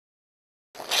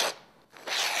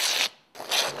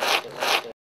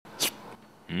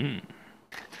Mm.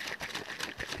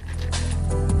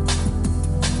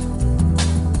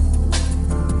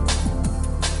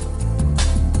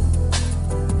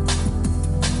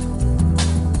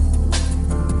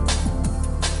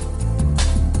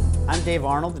 I'm Dave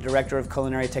Arnold, the Director of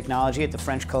Culinary Technology at the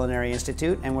French Culinary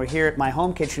Institute, and we're here at my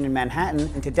home kitchen in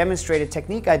Manhattan to demonstrate a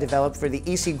technique I developed for the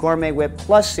EC Gourmet Whip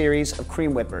Plus series of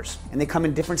cream whippers. And they come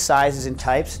in different sizes and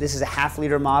types. This is a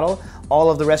half-liter model. All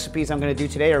of the recipes I'm going to do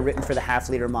today are written for the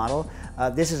half-liter model.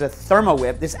 This is a thermo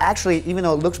whip. This actually, even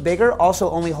though it looks bigger, also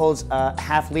only holds a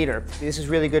half-liter. This is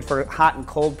really good for hot and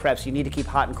cold preps. You need to keep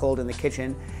hot and cold in the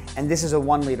kitchen. And this is a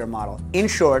 1-liter model. In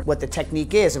short, what the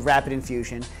technique is of rapid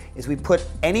infusion is we put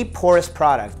any porous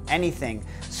product, anything,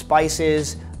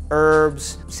 spices,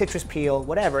 herbs, citrus peel,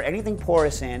 whatever, anything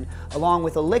porous in, along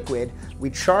with a liquid.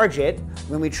 We charge it.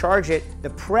 When we charge it,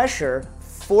 the pressure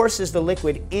forces the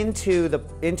liquid into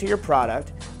your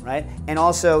product, right? And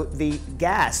also the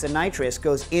gas, the nitrous,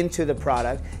 goes into the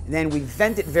product. And then we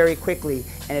vent it very quickly,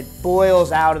 and it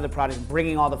boils out of the product,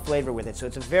 bringing all the flavor with it. So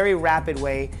it's a very rapid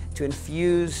way to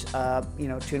infuse, to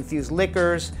infuse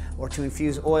liquors or to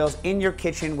infuse oils in your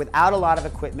kitchen without a lot of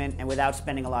equipment and without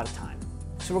spending a lot of time.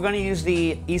 So we're going to use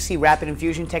the EC Rapid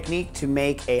Infusion Technique to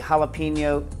make a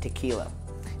jalapeno tequila.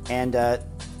 And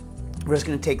we're just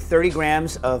going to take 30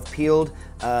 grams of peeled,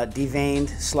 deveined,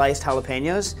 sliced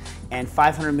jalapeños and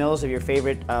 500 mils of your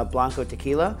favorite Blanco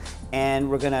tequila. And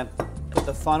we're going to put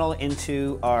the funnel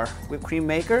into our whipped cream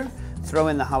maker, throw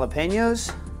in the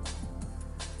jalapeños,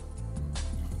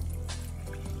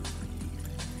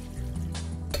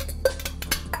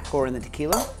 pour in the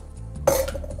tequila.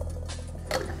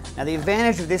 Now the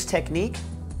advantage of this technique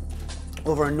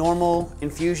over a normal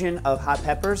infusion of hot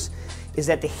peppers is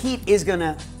that the heat is going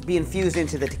to be infused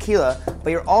into the tequila, but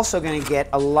you're also going to get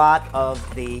a lot of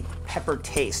the pepper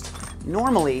taste.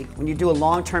 Normally, when you do a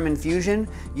long-term infusion,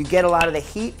 you get a lot of the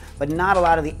heat, but not a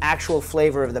lot of the actual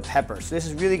flavor of the pepper. So this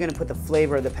is really going to put the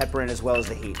flavor of the pepper in as well as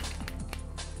the heat.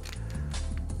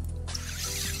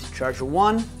 Charger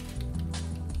 1.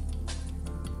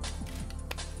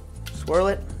 Swirl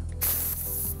it.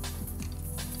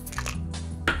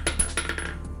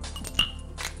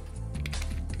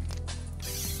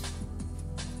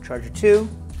 Charger 2,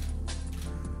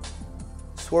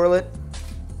 swirl it.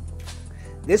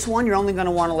 This one you're only going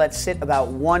to want to let sit about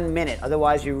 1 minute,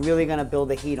 otherwise you're really going to build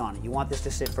the heat on it. You want this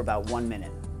to sit for about 1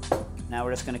 minute. Now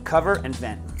we're just going to cover and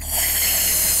vent.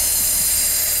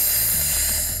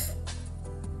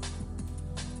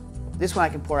 This one I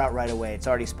can pour out right away, it's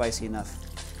already spicy enough.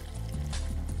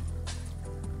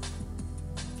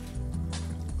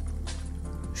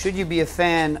 Should you be a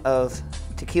fan of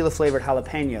tequila flavored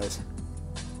jalapeños,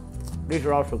 these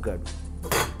are also good.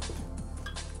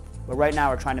 But right now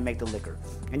we're trying to make the liquor.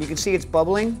 And you can see it's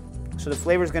bubbling, so the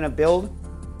flavor is going to build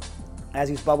as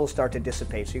these bubbles start to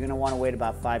dissipate. So you're going to want to wait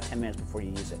about 5–10 minutes before you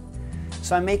use it.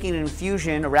 So I'm making an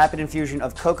infusion, a rapid infusion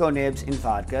of cocoa nibs in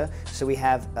vodka. So we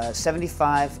have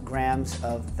 75 grams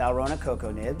of Valrhona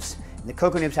cocoa nibs. And the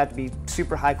cocoa nibs have to be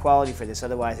super high quality for this,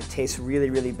 otherwise it tastes really,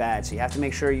 really bad. So you have to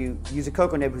make sure you use a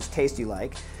cocoa nib whose taste you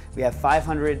like. We have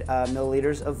 500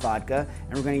 milliliters of vodka,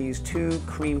 and we're going to use 2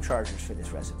 cream chargers for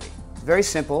this recipe. It's very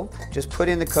simple. Just put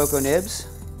in the cocoa nibs.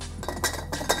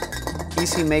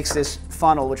 EC makes this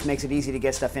funnel, which makes it easy to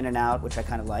get stuff in and out, which I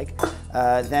kind of like.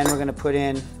 Then we're going to put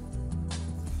in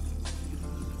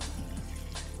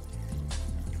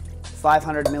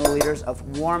 500 milliliters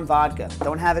of warm vodka.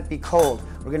 Don't have it be cold.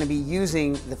 We're going to be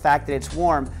using the fact that it's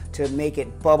warm to make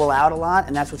it bubble out a lot,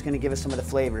 and that's what's going to give us some of the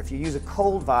flavor. If you use a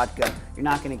cold vodka, you're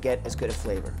not going to get as good a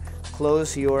flavor.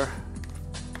 Close your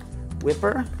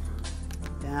whipper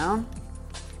down.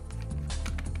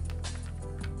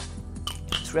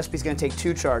 This recipe is going to take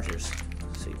 2 chargers.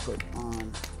 So you put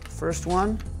on the first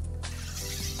one.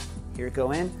 Here it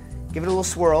go in. Give it a little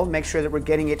swirl. Make sure that we're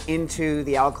getting it into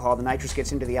the alcohol. The nitrous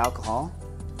gets into the alcohol.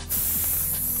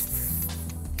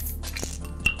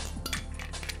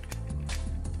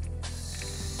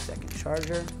 Second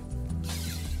charger.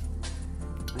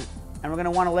 And we're going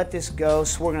to want to let this go.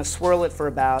 So we're going to swirl it for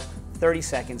about 30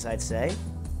 seconds, I'd say.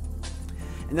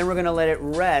 And then we're going to let it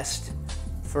rest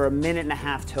for 1.5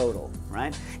 minutes total,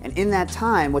 right? And in that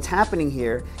time, what's happening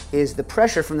here is the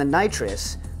pressure from the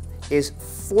nitrous is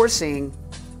forcing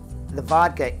the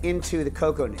vodka into the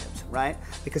cocoa nibs, right?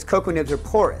 Because cocoa nibs are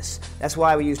porous. That's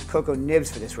why we used cocoa nibs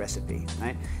for this recipe,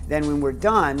 right? Then when we're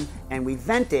done and we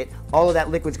vent it, all of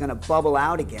that liquid's going to bubble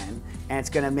out again, and it's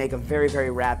going to make a very,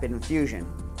 very rapid infusion.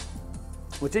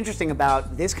 What's interesting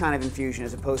about this kind of infusion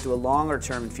as opposed to a longer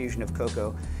term infusion of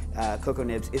cocoa cocoa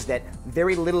nibs is that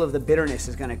very little of the bitterness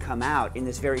is going to come out in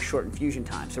this very short infusion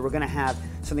time. So we're going to have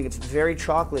something that's very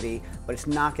chocolatey, but it's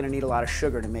not going to need a lot of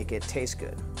sugar to make it taste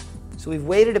good. So we've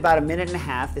waited about a minute and a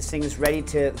half. This thing is ready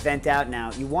to vent out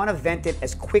now. You want to vent it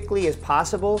as quickly as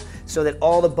possible so that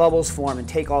all the bubbles form and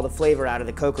take all the flavor out of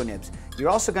the cocoa nibs. You're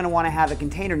also going to want to have a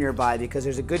container nearby because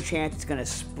there's a good chance it's going to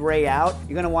spray out.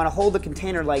 You're going to want to hold the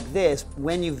container like this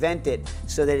when you vent it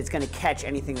so that it's going to catch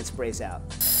anything that sprays out.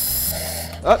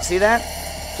 Oh, see that?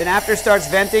 Then after it starts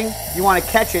venting, you want to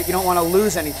catch it. You don't want to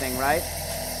lose anything, right?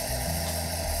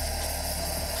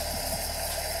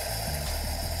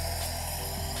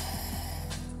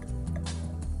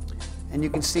 And you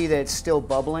can see that it's still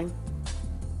bubbling.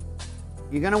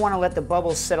 You're going to want to let the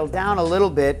bubbles settle down a little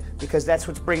bit because that's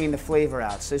what's bringing the flavor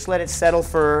out. So just let it settle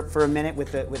for a minute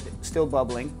with it still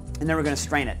bubbling, and then we're going to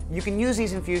strain it. You can use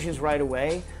these infusions right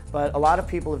away, but a lot of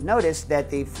people have noticed that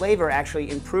the flavor actually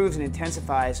improves and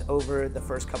intensifies over the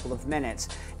first couple of minutes.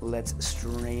 Let's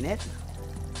strain it.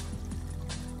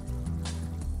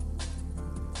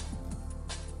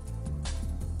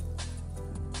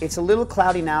 It's a little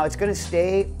cloudy now. It's going to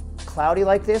stay cloudy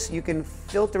like this. You can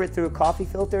filter it through a coffee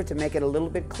filter to make it a little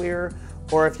bit clearer,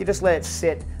 or if you just let it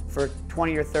sit for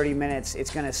 20 or 30 minutes, it's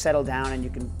going to settle down and you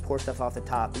can pour stuff off the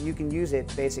top. And you can use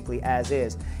it basically as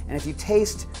is. And if you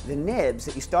taste the nibs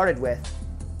that you started with,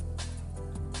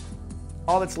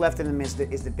 all that's left in them is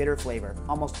the bitter flavor.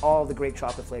 Almost all of the great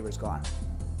chocolate flavor is gone.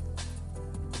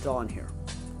 It's all in here.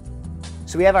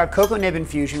 So we have our cocoa nib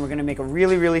infusion. We're going to make a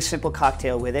really, really simple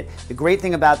cocktail with it. The great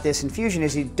thing about this infusion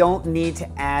is you don't need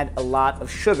to add a lot of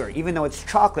sugar. Even though it's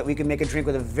chocolate, we can make a drink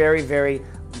with a very, very,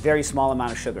 very small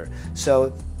amount of sugar.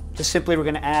 So just simply we're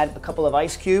going to add a couple of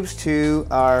ice cubes to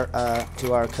our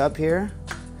cup here.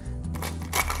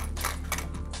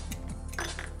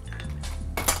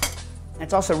 And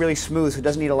it's also really smooth, so it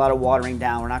doesn't need a lot of watering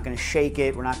down. We're not going to shake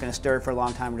it. We're not going to stir it for a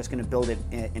long time. We're just going to build it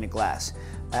in a glass.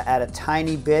 Add a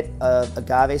tiny bit of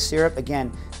agave syrup.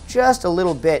 Again, just a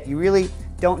little bit. You really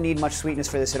don't need much sweetness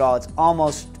for this at all. It's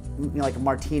almost like a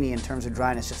martini in terms of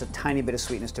dryness, just a tiny bit of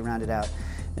sweetness to round it out.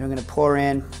 Then we're going to pour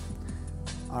in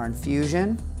our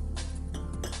infusion.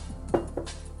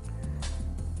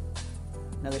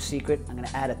 Another secret, I'm going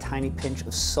to add a tiny pinch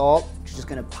of salt, which is just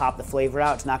going to pop the flavor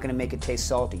out. It's not going to make it taste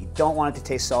salty. You don't want it to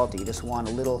taste salty. You just want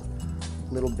a little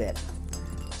bit.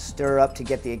 Stir up to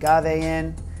get the agave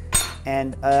in.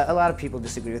 And a lot of people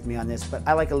disagree with me on this, but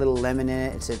I like a little lemon in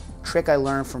it. It's a trick I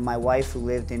learned from my wife who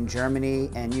lived in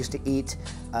Germany and used to eat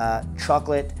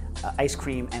chocolate, ice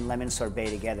cream, and lemon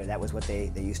sorbet together. That was what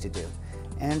they used to do.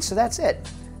 And so that's it.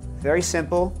 Very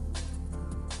simple,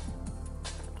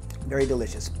 very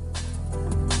delicious.